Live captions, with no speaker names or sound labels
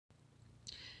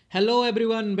Hello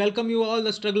everyone, welcome you all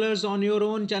the strugglers on your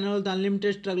own channel the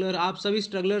unlimited struggler. आप सभी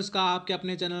strugglers का आपके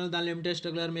अपने चैनल द अनलिमिटेड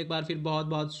स्ट्रगलर में एक बार फिर बहुत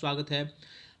बहुत स्वागत है।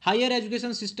 हायर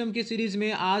एजुकेशन सिस्टम की सीरीज़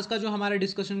में आज का जो हमारा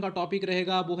डिस्कशन का टॉपिक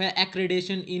रहेगा वो है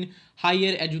एक्रेडिटेशन इन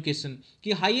हायर एजुकेशन।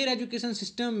 कि हायर एजुकेशन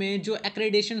सिस्टम में जो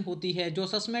एक्रेडिटेशन होती है, जो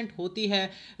असेसमेंट होती है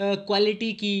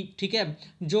क्वालिटी की, ठीक है,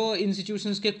 जो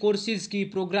इंस्टीट्यूशंस के कोर्सेज़ की,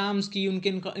 प्रोग्राम्स की, उनके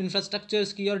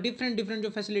इंफ्रास्ट्रक्चर्स की और डिफरेंट डिफरेंट जो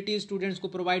फैसिलिटीज़ स्टूडेंट्स को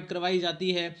प्रोवाइड करवाई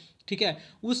जाती है, ठीक है,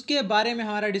 उसके बारे में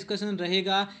हमारा डिस्कशन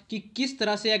रहेगा कि किस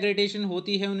तरह से एक्रेडिटेशन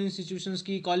होती है उन इंस्टीट्यूशंस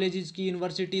की, कॉलेजेस की,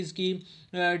 यूनिवर्सिटीज़ की,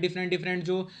 डिफरेंट डिफरेंट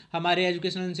जो हमारे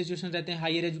एजुकेशनल इंस्टीट्यूशन रहते हैं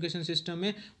हायर एजुकेशन सिस्टम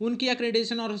में, उनकी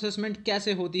एक्रेडिटेशन और असेसमेंट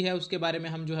कैसे होती है उसके बारे में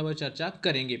हम जो है वो चर्चा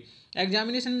करेंगे।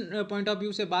 एग्जामिनेशन पॉइंट ऑफ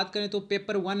व्यू से बात करें तो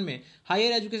पेपर 1 में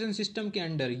हायर एजुकेशन सिस्टम के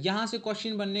अंडर यहाँ से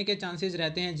क्वेश्चन बनने के चांसेस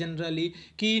रहते हैं जनरली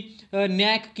कि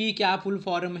नैक की क्या फुल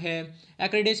फॉर्म है,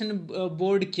 एक्रेडिटेशन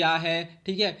बोर्ड क्या है,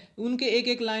 ठीक है, उनके एक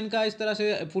एक लाइन का इस तरह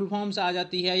से फुल फॉर्म्स आ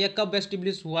जाती है, या कब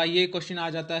एस्टेब्लिश हुआ ये क्वेश्चन आ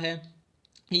जाता है,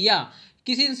 या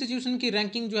किसी इंस्टीट्यूशन की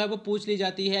रैंकिंग जो है वो पूछ ली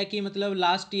जाती है कि मतलब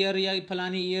लास्ट ईयर या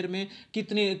फलानी ईयर में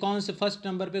कितने कौन से फर्स्ट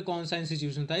नंबर पे कौन सा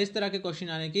इंस्टीट्यूशन था। इस तरह के क्वेश्चन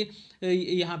आने के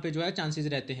यहाँ पे जो है चांसेस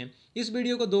रहते हैं। इस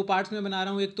वीडियो को 2 पार्ट्स में बना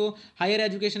रहा हूँ। एक तो हायर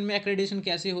एजुकेशन में एक्रेडिटेशन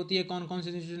कैसे होती है, कौन कौन से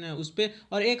इंस्टीट्यूशन है उस पर,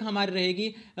 और एक हमारी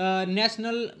रहेगी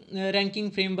नेशनल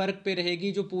रैंकिंग फ्रेमवर्क पे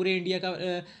रहेगी, जो पूरे इंडिया का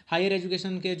हायर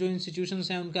एजुकेशन के जो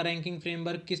इंस्टीट्यूशंस हैं उनका रैंकिंग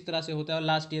फ्रेमवर्क किस तरह से होता है और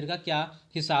लास्ट ईयर का क्या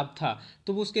हिसाब था,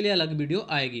 तो वो उसके लिए अलग वीडियो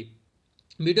आएगी।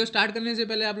 वीडियो स्टार्ट करने से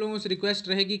पहले आप लोगों से रिक्वेस्ट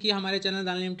रहेगी कि हमारे चैनल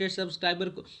अनलिमिटेड सब्सक्राइबर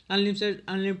को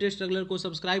अनलिमिटेड स्ट्रगलर को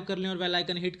सब्सक्राइब कर लें और बेल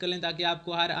आइकन हिट कर लें, ताकि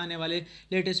आपको हर आने वाले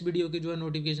लेटेस्ट वीडियो की जो है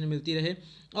नोटिफिकेशन मिलती रहे।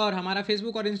 और हमारा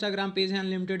फेसबुक और इंस्टाग्राम पेज है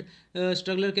अनलिमिटेड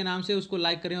स्ट्रगलर के नाम से, उसको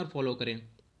लाइक करें और फॉलो करें।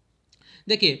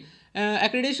 देखिए,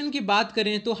 एक्रेडिटेशन की बात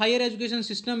करें तो हायर एजुकेशन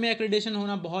सिस्टम में एक्रेडिटेशन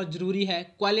होना बहुत ज़रूरी है,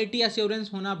 क्वालिटी एश्योरेंस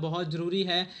होना बहुत ज़रूरी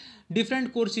है,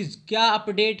 डिफरेंट कोर्सेज क्या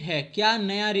अपडेट है, क्या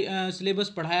नया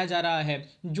सिलेबस पढ़ाया जा रहा है,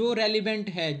 जो रेलिवेंट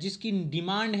है, जिसकी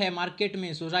डिमांड है मार्केट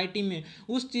में, सोसाइटी में,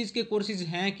 उस चीज़ के कोर्सेज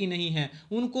हैं कि नहीं हैं,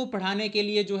 उनको पढ़ाने के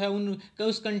लिए जो है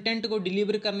उस कंटेंट को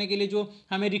डिलीवर करने के लिए जो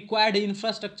हमें रिक्वायर्ड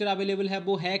इंफ्रास्ट्रक्चर अवेलेबल है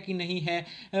वो है कि नहीं है,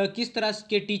 किस तरह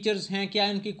के टीचर्स हैं, क्या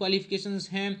उनकी क्वालिफिकेशंस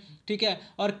हैं, ठीक है,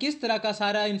 और किस तरह का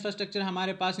सारा इंफ्रास्ट्रक्चर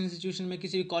हमारे पास इंस्टीट्यूशन में,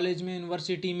 किसी कॉलेज में,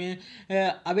 यूनिवर्सिटी में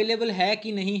अवेलेबल है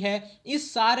कि नहीं है।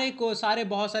 इस सारे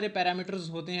बहुत सारे पैरामीटर्स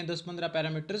होते हैं, 10-15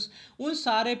 पैरामीटर्स। उन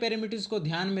सारे पैरामीटर्स को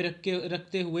ध्यान में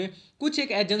रखते हुए कुछ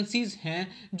एक एजेंसीज हैं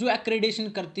जो एक्रेडिटेशन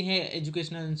करती हैं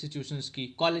एजुकेशनल इंस्टीट्यूशंस की,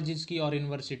 कॉलेजेस की और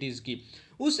यूनिवर्सिटीज़ की।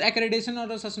 उस एक्रेडिटेशन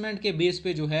और असेसमेंट के बेस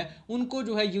पे जो है उनको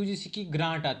जो है यूजीसी की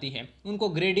ग्रांट आती है, उनको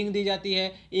ग्रेडिंग दी जाती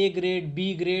है, A grade,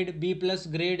 B grade, B plus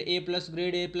grade, A plus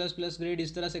grade, A plus plus grade,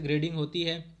 इस तरह से ग्रेडिंग होती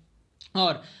है।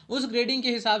 और उस ग्रेडिंग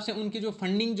के हिसाब से उनकी जो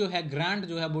फंडिंग जो है, ग्रांट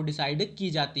जो है वो डिसाइड की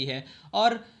जाती है।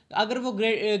 और अगर वो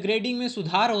ग्रेडिंग में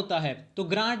सुधार होता है तो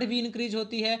ग्रांट भी इंक्रीज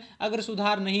होती है, अगर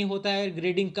सुधार नहीं होता है,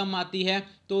 ग्रेडिंग कम आती है,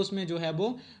 तो उसमें जो है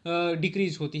वो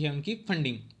डिक्रीज होती है उनकी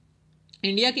फंडिंग।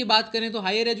 इंडिया की बात करें तो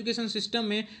हायर एजुकेशन सिस्टम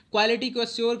में क्वालिटी को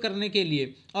एश्योर करने के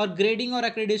लिए और ग्रेडिंग और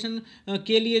एक्रेडिटेशन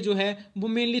के लिए जो है वो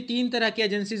मेनली 3 तरह की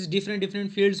एजेंसीज डिफरेंट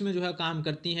डिफरेंट फील्ड्स में जो है काम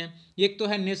करती हैं। एक तो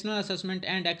है national assessment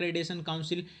and accreditation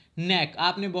council, NAAC.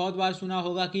 आपने बहुत बार सुना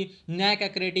होगा कि NAAC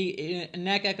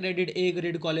accredit A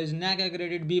grade college, NAAC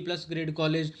accredit B plus grade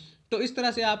college. तो इस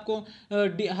तरह से आपको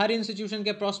हर इंस्टीट्यूशन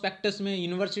के प्रोस्पेक्टस में,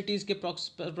 यूनिवर्सिटीज़ के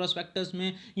प्रोस्पेक्टस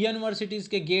में, या यूनिवर्सिटीज़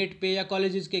के गेट पे या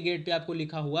कॉलेजेस के गेट पे आपको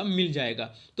लिखा हुआ मिल जाएगा।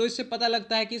 तो इससे पता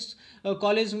लगता है कि इस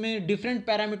कॉलेज में डिफरेंट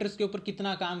पैरामीटर्स के ऊपर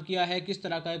कितना काम किया है, किस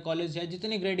तरह का कॉलेज है।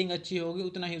 जितनी ग्रेडिंग अच्छी होगी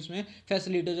उतना ही उसमें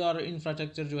फैसिलिटीज और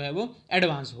इंफ्रास्ट्रक्चर जो है वो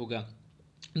एडवांस होगा।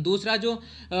 दूसरा जो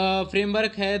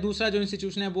फ्रेमवर्क है, दूसरा जो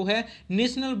इंस्टीट्यूशन है वो है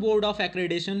national board of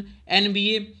accreditation,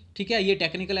 NBA, ठीक है, ये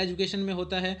टेक्निकल एजुकेशन में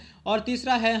होता है। और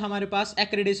तीसरा है हमारे पास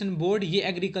एक्रेडिटेशन बोर्ड, ये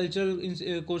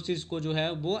एग्रीकल्चरल कोर्सेज को जो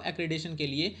है वो एक्रेडिटेशन के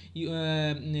लिए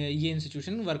ये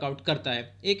इंस्टीट्यूशन वर्कआउट करता है।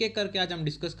 एक एक करके आज हम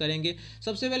डिस्कस करेंगे।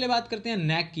 सबसे पहले बात करते हैं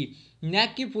नैक की।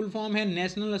 नैक की फुल फॉर्म है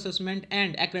national assessment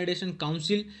and accreditation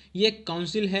council. ये एक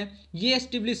काउंसिल है, ये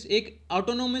एस्टेब्लिश एक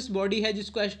ऑटोनोमस बॉडी है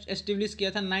जिसको एस्टेब्लिश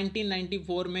किया था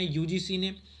 1994 में यूजीसी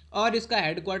ने, और इसका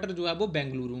हेडक्वार्टर जो है वो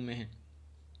बेंगलुरु में है।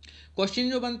 क्वेश्चन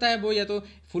जो बनता है वो या तो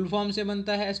फुल फॉर्म से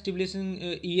बनता है,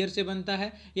 एस्टेब्लिशिंग ईयर से बनता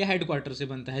है, या हेडक्वार्टर से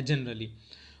बनता है जनरली।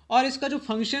 और इसका जो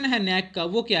फंक्शन है नैक का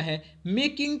वो क्या है,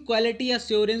 making quality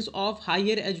assurance of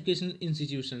higher education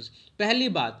institutions. पहली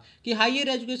बात कि हायर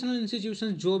एजुकेशनल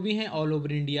इंस्टीट्यूशंस जो भी हैं ऑल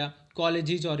ओवर इंडिया,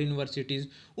 कॉलेजेस और यूनिवर्सिटीज़,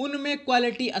 उनमें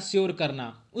क्वालिटी अश्योर करना,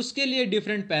 उसके लिए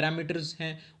डिफरेंट पैरामीटर्स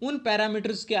हैं। उन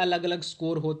पैरामीटर्स के अलग अलग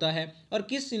स्कोर होता है, और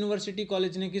किस यूनिवर्सिटी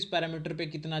कॉलेज ने किस पैरामीटर पे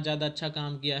कितना ज़्यादा अच्छा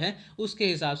काम किया है उसके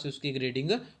हिसाब से उसकी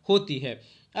ग्रेडिंग होती है।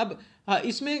 अब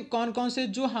इसमें कौन कौन से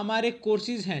जो हमारे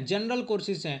कोर्सेज हैं, जनरल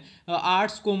कोर्सेज हैं,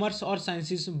 आर्ट्स, कॉमर्स और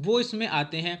साइंसेस, वो इसमें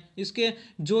आते हैं। इसके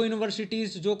जो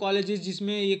यूनिवर्सिटीज़, जो कॉलेजेस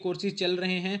जिसमें ये कोर्सेज चल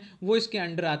रहे हैं वो इसके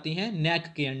अंडर आती हैं,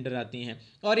 नैक के अंडर आती हैं।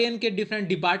 और ये इनके डिफरेंट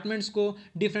डिपार्टमेंट्स को,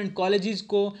 डिफरेंट कॉलेजेस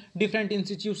को, डिफरेंट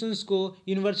इंस्टीट्यूशंस को,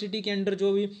 यूनिवर्सिटी के अंडर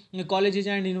जो भी कॉलेजेस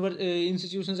एंड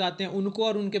इंस्टीट्यूशंस आते हैं उनको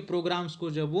और उनके प्रोग्राम्स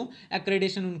को जब वो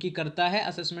एक्रेडिटेशन उनकी करता है,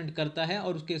 असेसमेंट करता है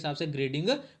और उसके हिसाब से ग्रेडिंग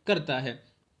करता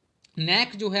है।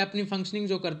 नैक जो है अपनी फंक्शनिंग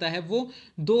जो करता है वो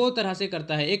दो तरह से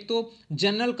करता है, एक तो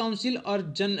जनरल काउंसिल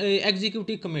और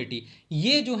एग्जीक्यूटिव कमेटी।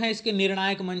 ये जो है इसके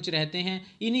निर्णायक मंच रहते हैं,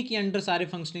 इन्हीं के अंडर सारे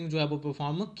फंक्शनिंग जो है वो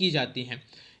परफॉर्म की जाती हैं।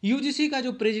 यूजीसी का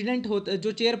जो प्रेसिडेंट होता,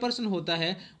 जो चेयरपर्सन होता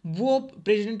है, वो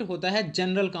प्रेसिडेंट होता है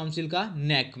जनरल काउंसिल का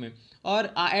नैक में,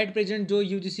 और एट प्रेजेंट जो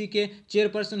यूजीसी के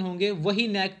चेयरपर्सन होंगे वही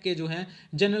नैक के जो हैं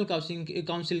जनरल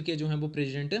काउंसिल के जो हैं वो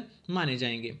प्रेसिडेंट माने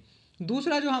जाएंगे।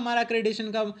 दूसरा जो हमारा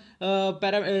एक्रेडिटेशन का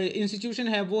इंस्टीट्यूशन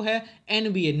है वो है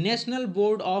NBA, national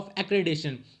board of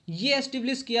accreditation. ये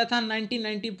एस्टेब्लिश किया था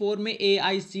 1994 में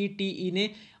एआईसीटीई ने,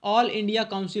 all India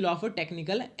council of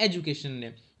technical education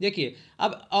ने। देखिए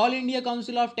अब all India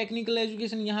council of technical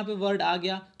education यहाँ पे वर्ड आ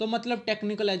गया तो मतलब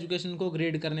टेक्निकल एजुकेशन को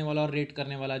ग्रेड करने वाला और रेट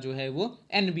करने वाला जो है वो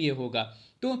एनबीए होगा।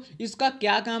 तो इसका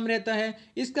क्या काम रहता है?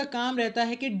 इसका काम रहता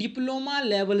है कि डिप्लोमा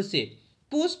लेवल से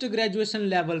पोस्ट ग्रेजुएशन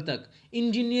लेवल तक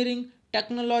engineering,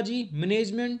 technology,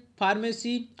 management,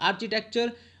 pharmacy,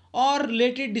 architecture और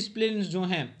रिलेटेड डिसिप्लिन्स जो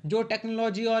हैं, जो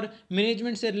टेक्नोलॉजी और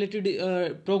मैनेजमेंट से रिलेटेड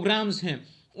प्रोग्राम्स हैं,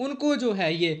 उनको जो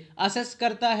है ये असेस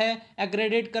करता है,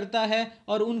 एक्रेडिट करता है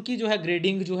और उनकी जो है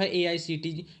ग्रेडिंग जो है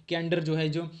एआईसीटी के अंडर जो है,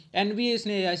 जो एनबीए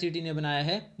इसने एआईसीटी ने बनाया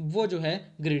है, वो जो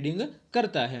है ग्रेडिंग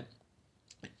करता है।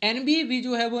 एनबीए भी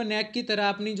जो है वो नैक की तरह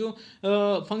अपनी जो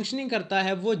फंक्शनिंग करता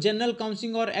है वो जनरल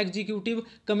काउंसिल और एग्जीक्यूटिव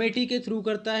कमेटी के थ्रू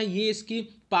करता है। ये इसकी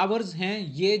पावर्स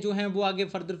हैं, ये जो हैं वो आगे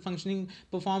फर्दर फंक्शनिंग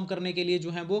परफॉर्म करने के लिए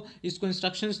जो है वो इसको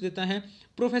इंस्ट्रक्शंस देता है।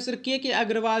 प्रोफेसर के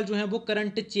अग्रवाल जो हैं वो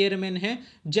करंट चेयरमैन हैं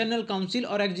जनरल काउंसिल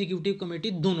और एग्जीक्यूटिव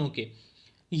कमेटी दोनों के।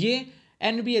 ये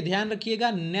एनबीए, ध्यान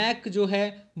रखिएगा, नैक जो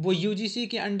है वो यूजीसी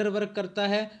के अंडर वर्क करता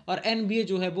है और एनबीए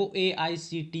जो है वो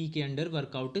एआईसीटी के अंडर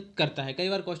वर्कआउट करता है। कई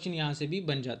बार क्वेश्चन यहाँ से भी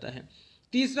बन जाता है।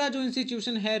 तीसरा जो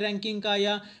इंस्टीट्यूशन है रैंकिंग का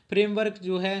या फ्रेमवर्क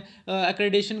जो है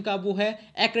एक्रेडिटेशन का, वो है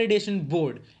एक्रेडिटेशन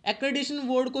बोर्ड। एक्रेडिटेशन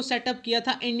बोर्ड को सेटअप किया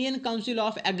था Indian council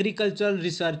of agricultural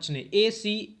research ने,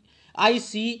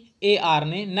 ICAR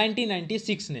ने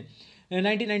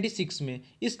 1996 में।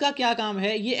 इसका क्या काम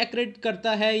है? ये एक्रेडिट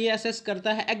करता है, ये असेस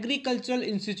करता है एग्रीकल्चरल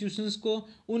इंस्टीट्यूशंस को,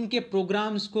 उनके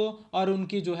प्रोग्राम्स को और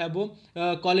उनकी जो है वो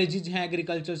कॉलेजेस हैं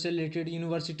एग्रीकल्चर से रिलेटेड,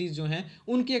 यूनिवर्सिटीज़ जो हैं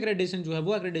उनकी एक्रेडिटेशन जो है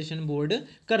वो एक्रेडिटेशन बोर्ड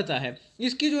करता है।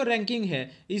 इसकी जो रैंकिंग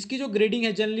है, इसकी जो ग्रेडिंग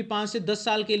है जनरली 5 से 10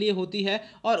 साल के लिए होती है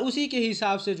और उसी के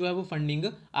हिसाब से जो है वो फंडिंग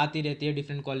आती रहती है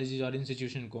डिफरेंट कॉलेजेस और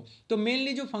इंस्टीट्यूशन को। तो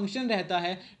मेनली जो फंक्शन रहता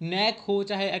है, नैक हो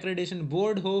चाहे एक्रेडिटेशन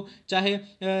बोर्ड हो चाहे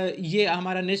ये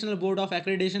हमारा नेशनल बोर्ड ऑफ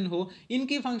एक्रेडिटेशन हो,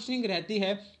 इनकी फंक्शनिंग रहती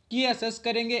है कि असेस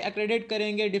करेंगे, एक्रेडिट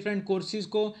करेंगे डिफरेंट कोर्सेज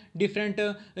को, डिफरेंट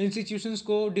इंस्टीट्यूशंस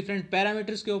को, डिफरेंट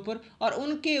पैरामीटर्स के ऊपर, और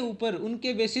उनके ऊपर,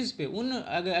 उनके बेसिस पे, उन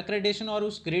एक्रेडिटेशन और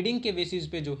उस ग्रेडिंग के बेसिस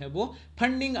पे जो है वो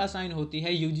फंडिंग असाइन होती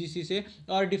है यूजीसी से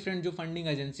और डिफरेंट जो फंडिंग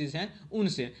एजेंसीज हैं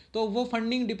उनसे। तो वो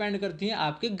फंडिंग डिपेंड करती है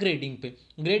आपके ग्रेडिंग पे।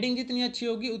 ग्रेडिंग जितनी अच्छी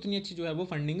होगी उतनी अच्छी जो है वो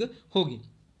फंडिंग होगी।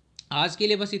 आज के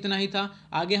लिए बस इतना ही था।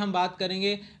 आगे हम बात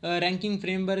करेंगे रैंकिंग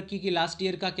फ्रेमवर्क की कि लास्ट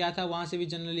ईयर का क्या था, वहाँ से भी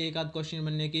जनरली एक आध क्वेश्चन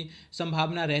बनने की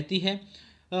संभावना रहती है।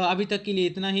 अभी तक के लिए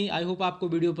इतना ही। आई होप आपको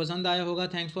वीडियो पसंद आया होगा।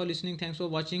 Thanks for listening, thanks for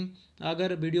watching.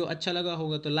 अगर वीडियो अच्छा लगा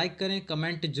होगा तो लाइक करें,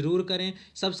 कमेंट जरूर करें,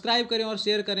 सब्सक्राइब करें और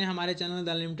शेयर करें हमारे चैनल द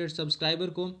अनलिमिटेड सब्सक्राइबर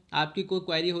को। आपकी कोई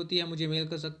क्वेरी होती है मुझे मेल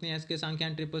कर सकते हैं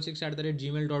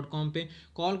sksankhyan666@gmail.com पे,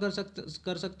 कॉल कर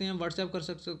सकते हैं, व्हाट्सएप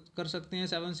कर सकते हैं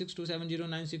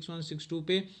 7627096162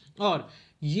 पे। और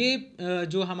ये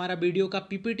जो हमारा वीडियो का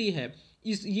पीपीटी है,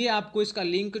 ये आपको इसका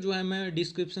लिंक जो है मैं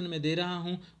डिस्क्रिप्शन में दे रहा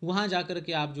हूँ, वहाँ जाकर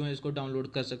के आप जो है इसको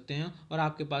डाउनलोड कर सकते हैं और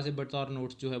आपके पास बतौर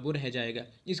नोट्स जो है वो रह जाएगा।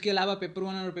 इसके अलावा पेपर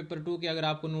 1 और पेपर 2 के अगर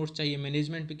आपको नोट्स चाहिए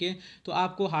मैनेजमेंट के, तो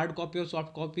आपको हार्ड कॉपी और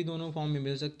सॉफ्ट कॉपी दोनों फॉर्म में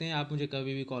मिल सकते हैं। आप मुझे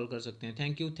कभी भी कॉल कर सकते हैं।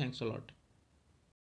 Thank you, thanks a lot.